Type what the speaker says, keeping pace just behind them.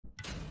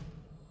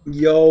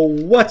Yo,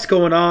 what's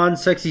going on,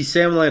 Sexy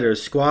Salmon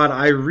Squad?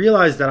 I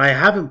realized that I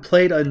haven't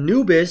played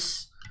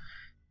Anubis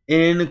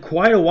in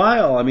quite a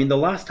while. I mean, the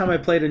last time I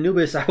played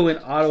Anubis, I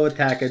went auto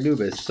attack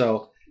Anubis,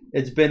 so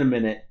it's been a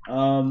minute.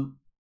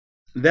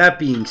 That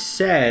being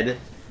said,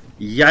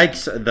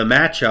 yikes the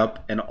matchup,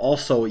 and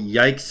also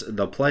yikes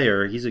the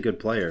player. He's a good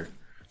player.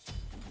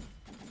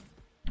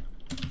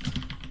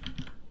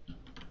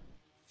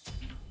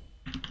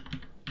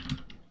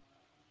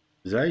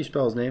 Is that how you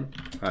spell his name?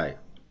 Hi.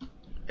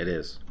 It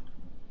is.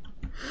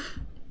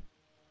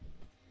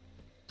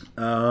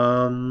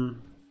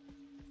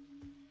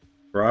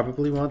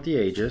 Probably want the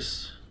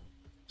Aegis.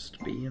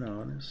 Just being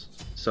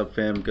honest. Sup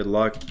fam, good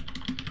luck.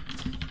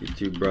 You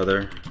too,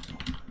 brother.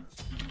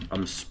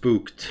 I'm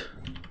spooked.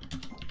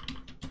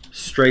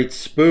 Straight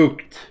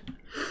spooked.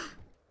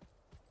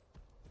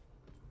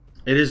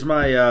 It is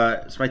my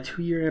it's my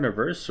 2-year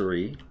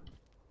anniversary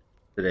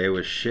today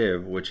with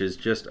Shiv, which is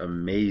just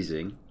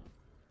amazing.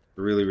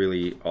 Really,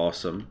 really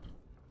awesome.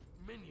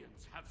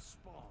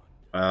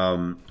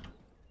 I'm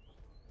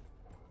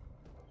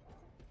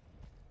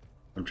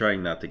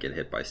trying not to get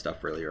hit by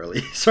stuff really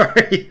early.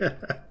 Sorry.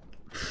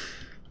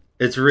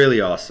 It's really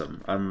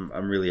awesome.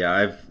 I'm really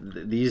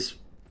these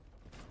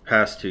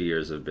past 2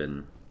 years have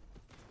been,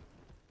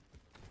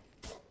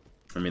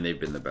 I mean, they've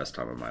been the best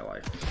time of my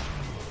life.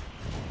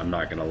 I'm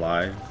not gonna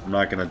lie. I'm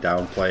not gonna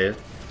downplay it.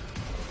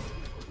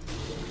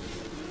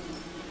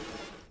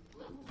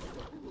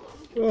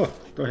 Oh,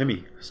 don't hit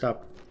me.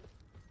 Stop.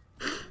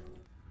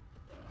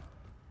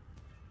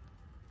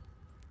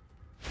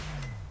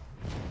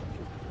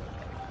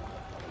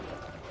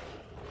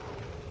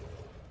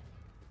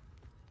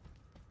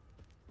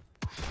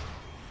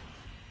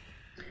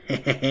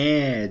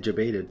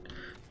 Jebaited.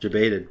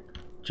 Jebaited.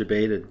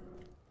 Jebaited.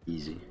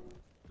 Easy.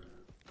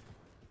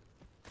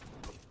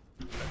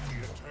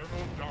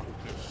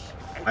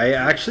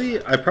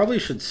 I probably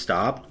should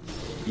stop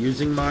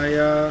using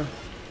my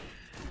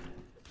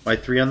my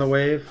 3 on the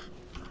wave.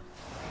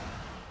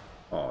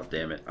 Oh,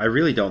 damn it. I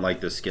really don't like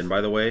this skin,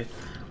 by the way.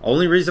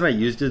 Only reason I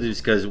used it is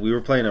because we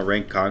were playing a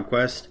ranked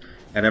conquest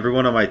and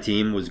everyone on my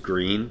team was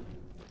green.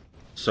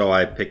 So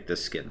I picked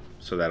this skin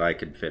so that I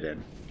could fit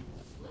in.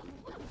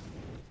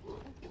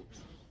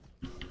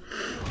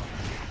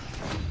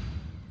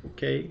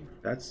 Okay,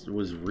 that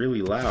was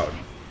really loud,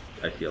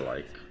 I feel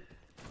like.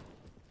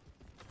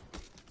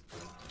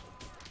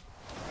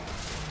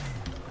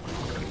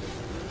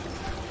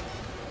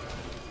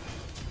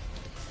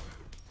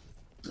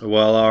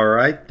 Well,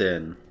 alright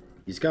then.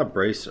 He's got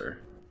Bracer.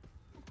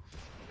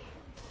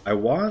 I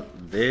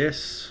want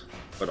this,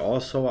 but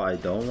also I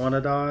don't want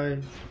to die.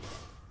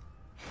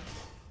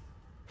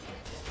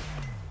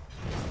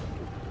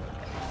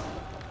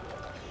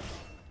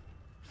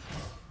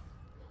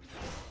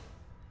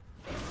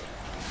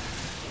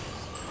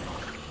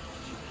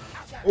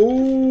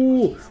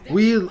 Oh,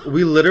 we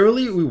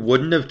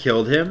wouldn't have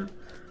killed him,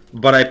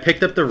 but I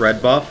picked up the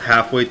red buff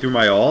halfway through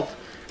my ult,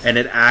 and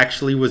it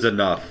actually was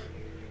enough.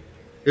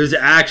 It was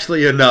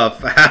actually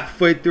enough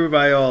halfway through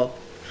my ult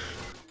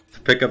to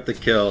pick up the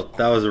kill.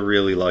 That was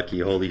really lucky.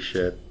 Holy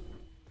shit,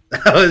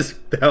 that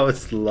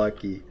was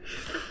lucky.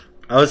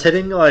 I was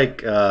hitting like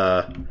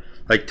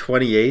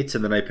 28s,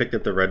 and then I picked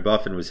up the red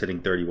buff and was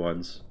hitting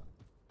 31s.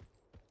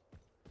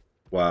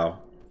 Wow.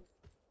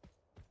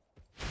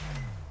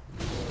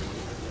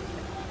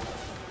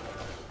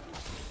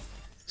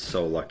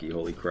 So lucky,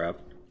 holy crap.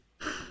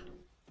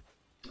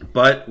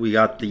 But we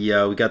got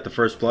the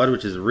first blood,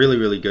 which is really,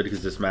 really good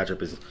because this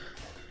matchup is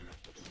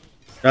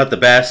not the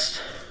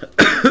best.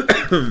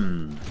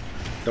 Don't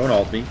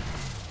ult me.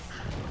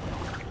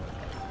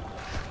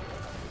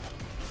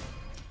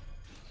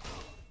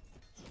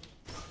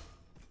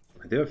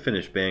 I do have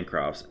finished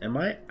Bancrofts. Am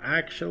I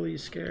actually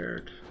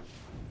scared?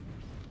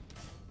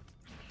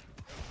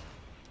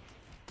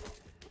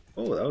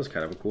 Oh, that was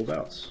kind of a cool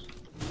bounce.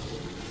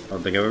 I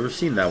don't think I've ever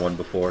seen that one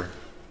before.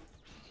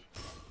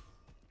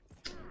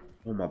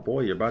 Oh my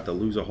boy, you're about to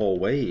lose a whole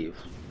wave.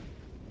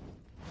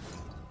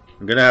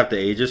 I'm gonna have to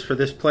Aegis for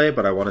this play,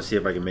 but I want to see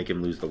if I can make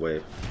him lose the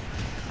wave.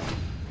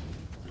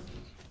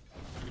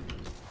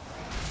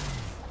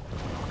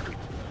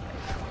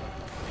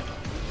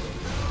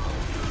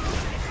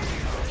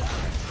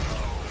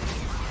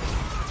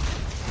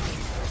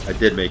 I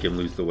did make him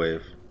lose the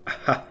wave.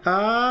 Ha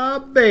ha,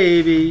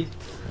 baby!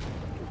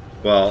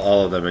 Well,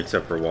 all of them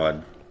except for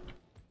one.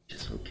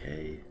 Just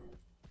okay.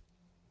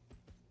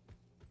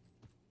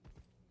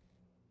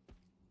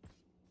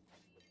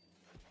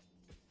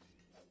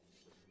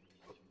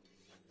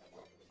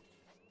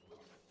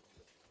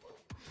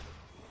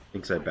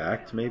 Thinks I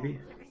backed, maybe?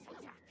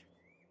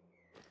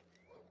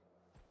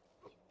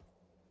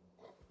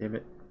 Damn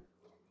it.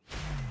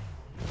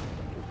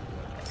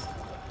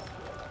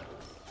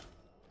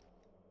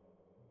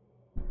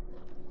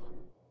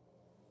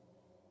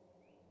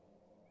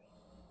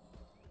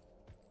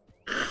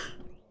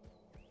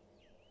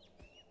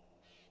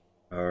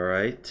 All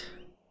right.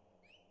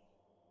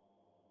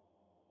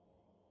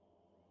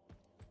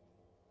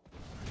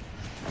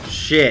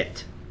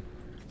 Shit.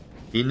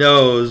 He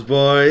knows,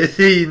 boys.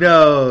 He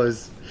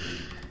knows.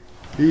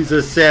 He's a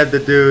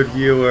SamDaDude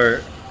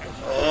viewer.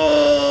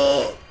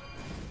 Oh!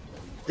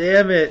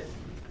 Damn it.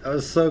 I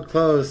was so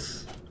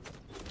close.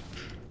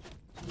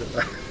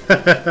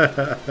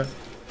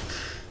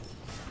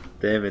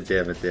 Damn it,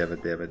 damn it, damn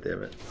it, damn it,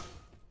 damn it.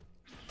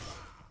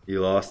 You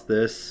lost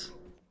this?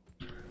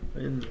 I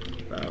mean,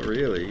 not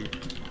really.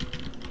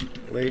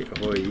 Late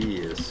Hoi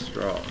is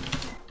strong.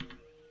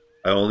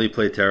 I only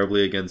play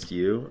terribly against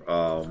you?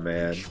 Oh,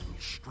 man.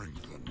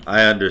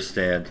 I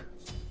understand.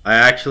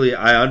 I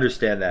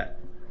understand that.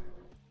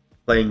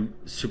 Playing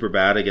super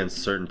bad against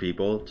certain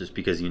people just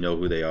because you know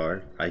who they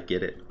are. I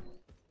get it.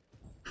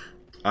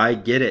 I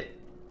get it.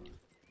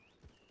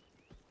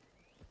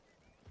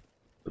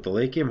 But the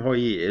late game Hoi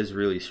is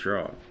really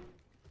strong.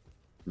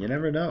 You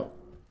never know.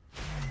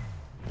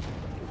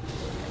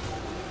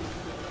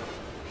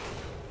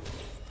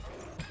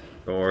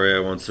 Don't worry, I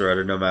won't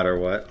surrender no matter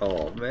what.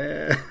 Oh,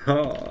 man.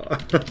 Oh.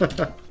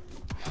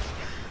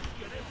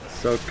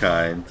 So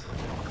kind.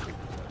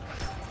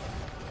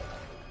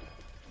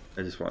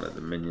 I just wanted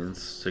the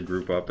minions to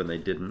group up and they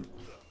didn't.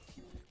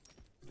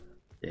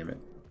 Damn it.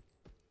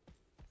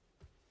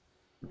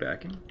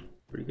 Backing?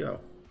 Where'd he go?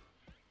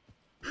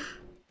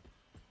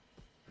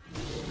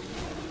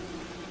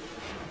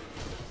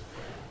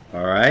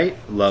 Alright,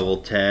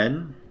 level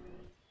 10.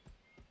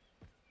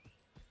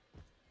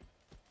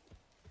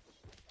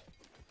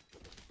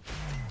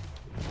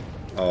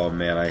 Oh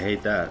man, I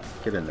hate that.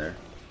 Get in there.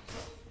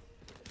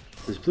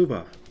 This blue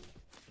buff.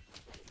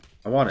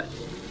 I want it.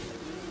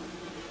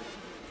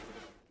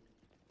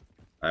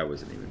 I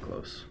wasn't even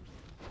close.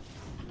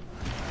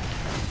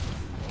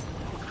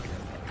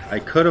 I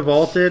could have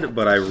ulted,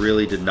 but I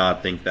really did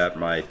not think that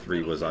my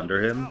 3 was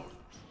under him.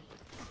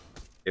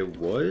 It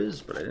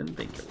was, but I didn't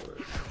think it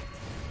was.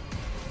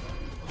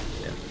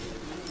 Yeah.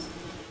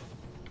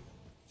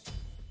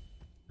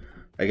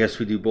 I guess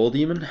we do Bull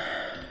Demon.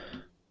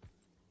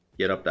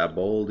 Get up that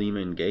Bull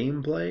Demon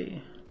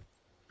gameplay.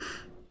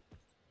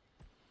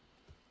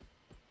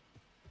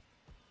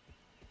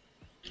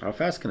 How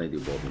fast can I do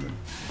Bull Demon?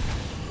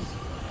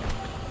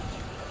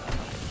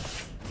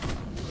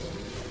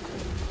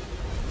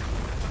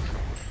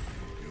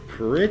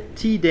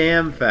 Pretty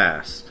damn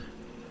fast.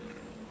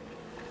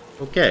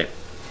 Okay.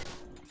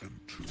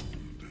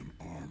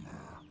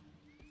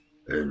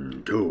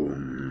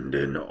 Entombed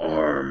in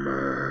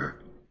armor.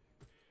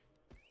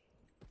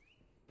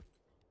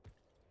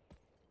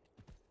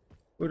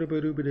 Let's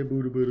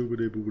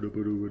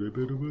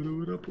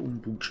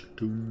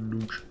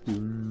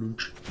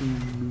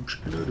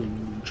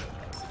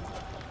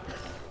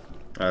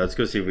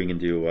go see if we can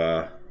do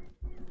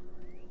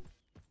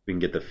we can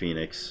get the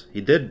Phoenix.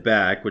 He did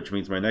back, which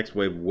means my next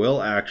wave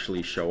will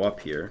actually show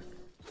up here.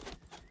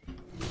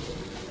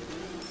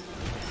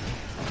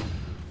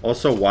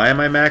 Also, why am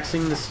I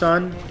maxing the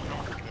stun?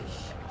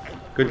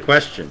 Good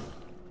question.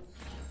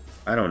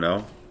 I don't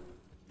know.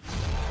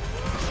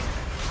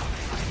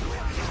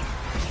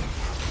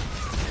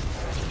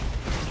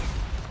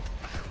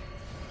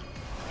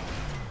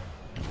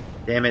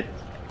 Damn it.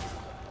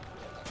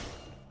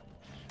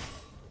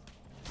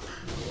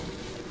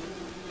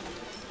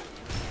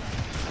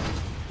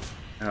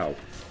 Ow.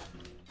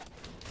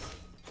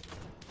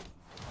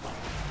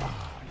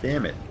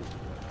 Damn it.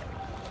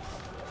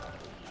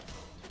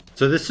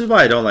 So this is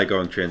why I don't like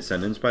going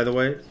Transcendence, by the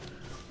way.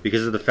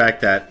 Because of the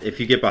fact that if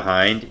you get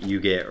behind,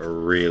 you get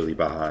really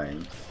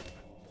behind.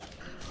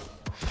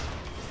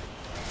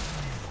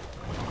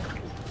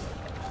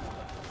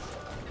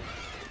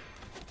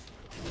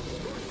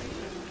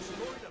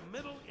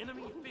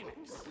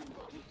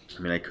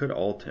 I mean, I could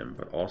ult him,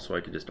 but also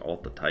I could just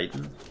ult the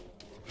Titan.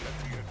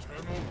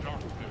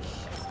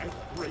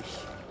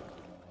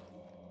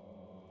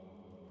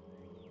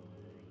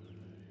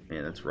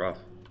 Man, that's rough.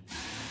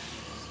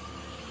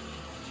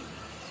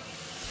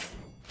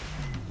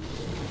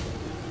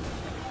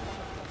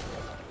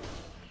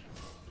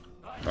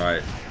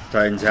 Alright,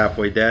 Titan's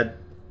halfway dead.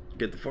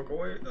 Get the fuck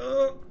away.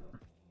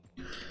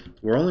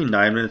 We're only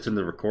 9 minutes into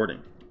the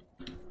recording.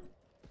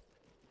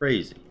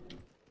 Crazy.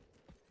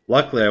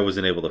 Luckily, I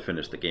wasn't able to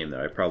finish the game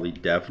there. I probably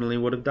definitely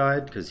would have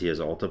died because he has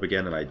ult up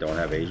again and I don't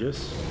have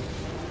Aegis.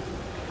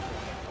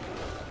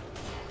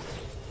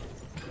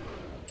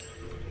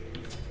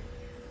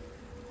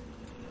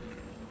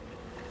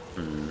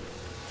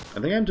 I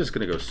think I'm just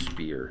going to go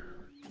Spear.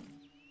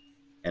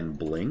 And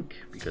Blink,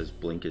 because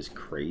Blink is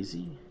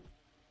crazy.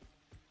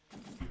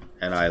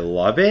 And I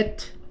love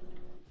it.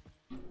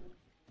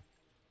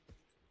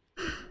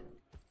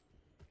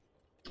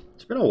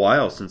 It's been a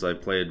while since I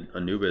played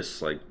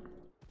Anubis, like,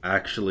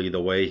 actually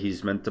the way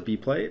he's meant to be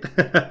played.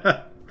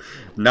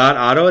 Not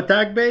auto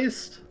attack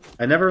based.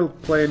 I never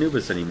play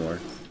Anubis anymore.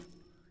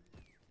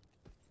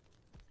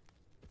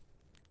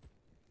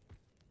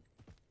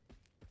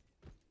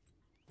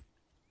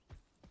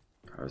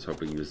 I was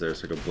hoping he was there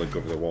so I could blink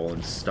over the wall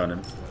and stun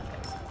him.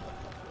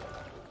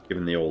 Give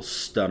him the old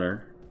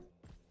stunner.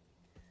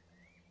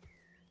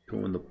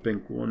 Going the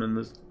pink one in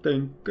the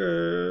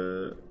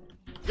stinker.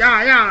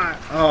 Yeah, yeah!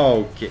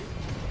 Okay.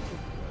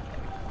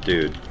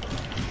 Dude,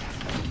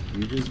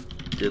 you just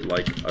did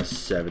like a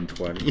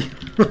 720.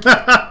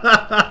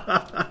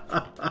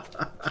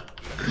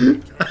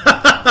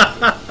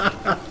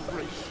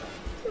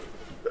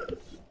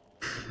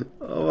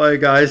 Oh my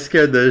god, I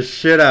scared the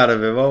shit out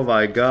of him. Oh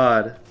my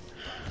god.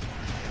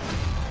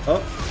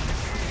 Oh.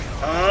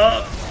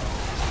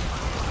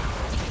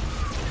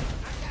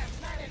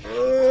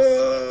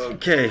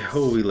 Okay.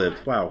 Oh, we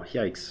lived. Wow.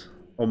 Yikes.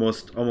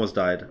 Almost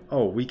died.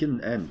 Oh, we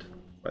can end,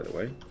 by the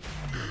way.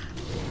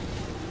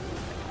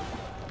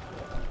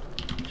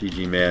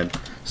 GG, man.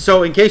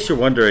 So, in case you're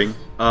wondering,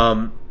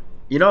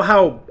 you know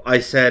how I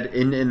said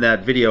in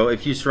that video,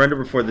 if you surrender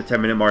before the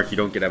 10-minute mark, you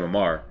don't get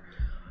MMR.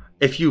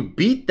 If you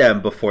beat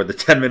them before the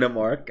 10-minute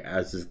mark,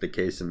 as is the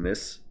case in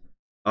this,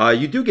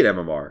 you do get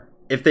MMR.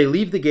 If they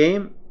leave the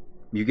game,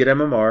 you get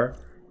MMR.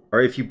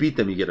 Or if you beat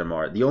them, you get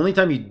MMR. The only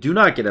time you do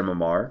not get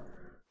MMR,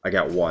 I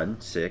got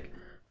one, sick.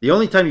 The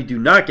only time you do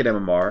not get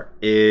MMR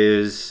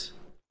is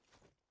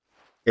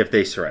if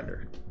they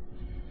surrender.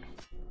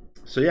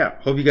 So yeah,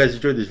 hope you guys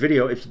enjoyed this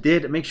video. If you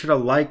did, make sure to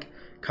like,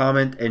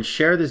 comment, and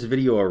share this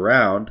video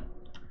around.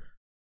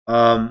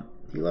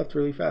 He left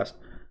really fast.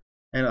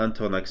 And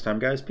until next time,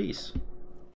 guys, peace.